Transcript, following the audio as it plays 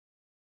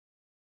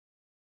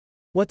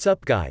What's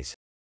up, guys?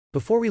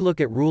 Before we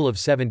look at Rule of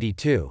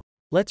 72,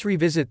 let's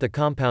revisit the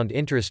compound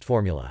interest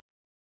formula.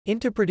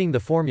 Interpreting the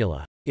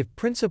formula, if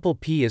principal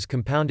P is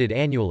compounded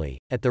annually,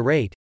 at the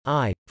rate,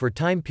 I, for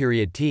time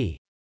period t,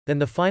 then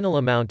the final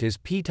amount is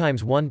P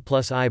times 1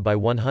 plus I by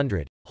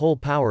 100, whole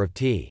power of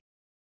t.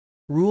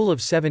 Rule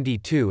of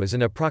 72 is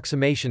an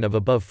approximation of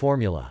above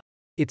formula.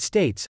 It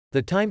states,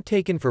 the time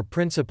taken for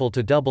principal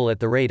to double at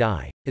the rate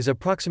I, is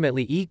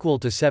approximately equal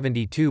to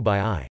 72 by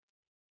I.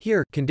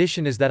 Here,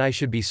 condition is that I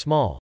should be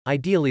small,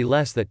 ideally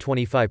less than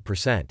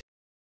 25%.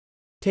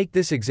 Take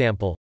this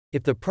example,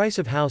 if the price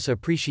of house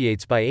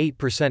appreciates by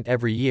 8%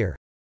 every year,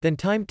 then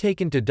time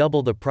taken to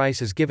double the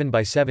price is given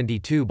by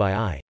 72 by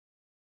I.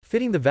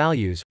 Fitting the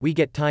values, we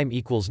get time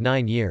equals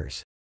 9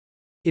 years.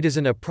 It is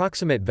an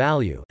approximate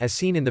value, as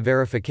seen in the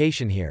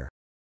verification here.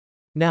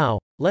 Now,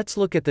 let's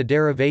look at the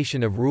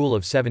derivation of Rule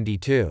of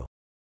 72.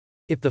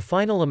 If the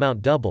final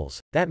amount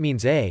doubles, that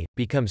means A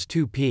becomes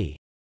 2p.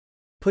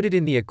 Put it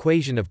in the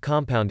equation of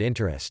compound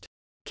interest.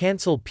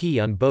 Cancel p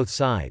on both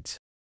sides.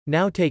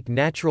 Now take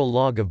natural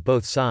log of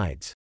both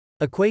sides.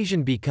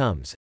 Equation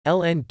becomes,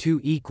 ln2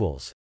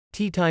 equals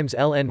t times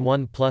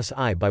ln1 plus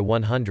I by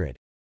 100.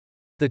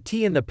 The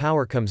t in the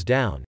power comes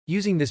down,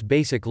 using this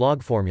basic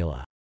log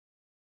formula.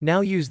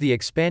 Now use the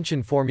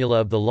expansion formula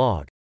of the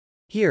log.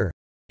 Here,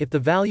 if the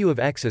value of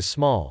x is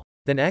small,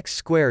 then x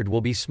squared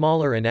will be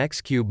smaller and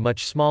x cubed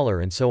much smaller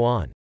and so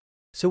on.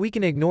 So we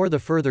can ignore the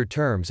further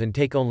terms and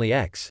take only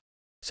x.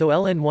 So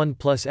ln1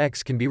 plus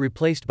x can be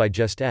replaced by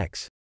just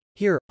x.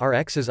 Here, our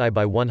x is I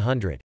by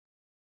 100.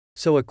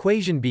 So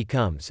equation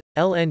becomes,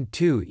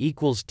 ln2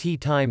 equals t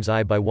times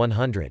I by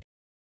 100.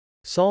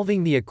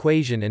 Solving the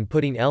equation and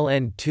putting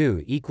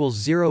ln2 equals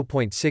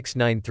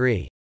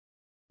 0.693.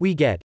 We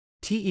get,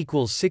 t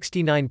equals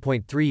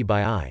 69.3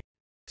 by I.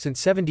 Since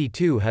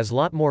 72 has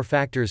lot more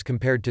factors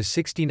compared to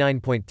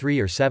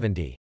 69.3 or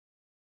 70.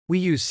 We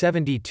use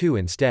 72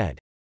 instead.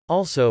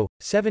 Also,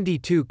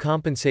 72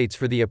 compensates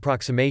for the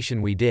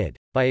approximation we did,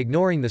 by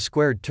ignoring the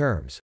squared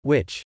terms,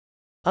 which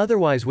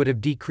otherwise would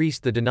have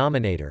decreased the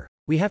denominator.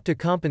 We have to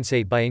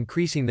compensate by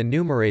increasing the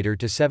numerator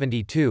to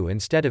 72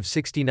 instead of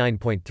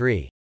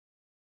 69.3.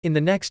 In the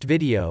next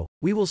video,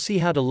 we will see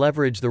how to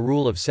leverage the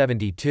rule of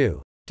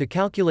 72, to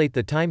calculate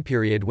the time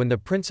period when the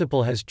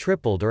principal has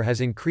tripled or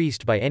has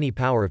increased by any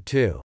power of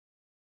 2.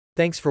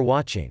 Thanks for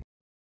watching.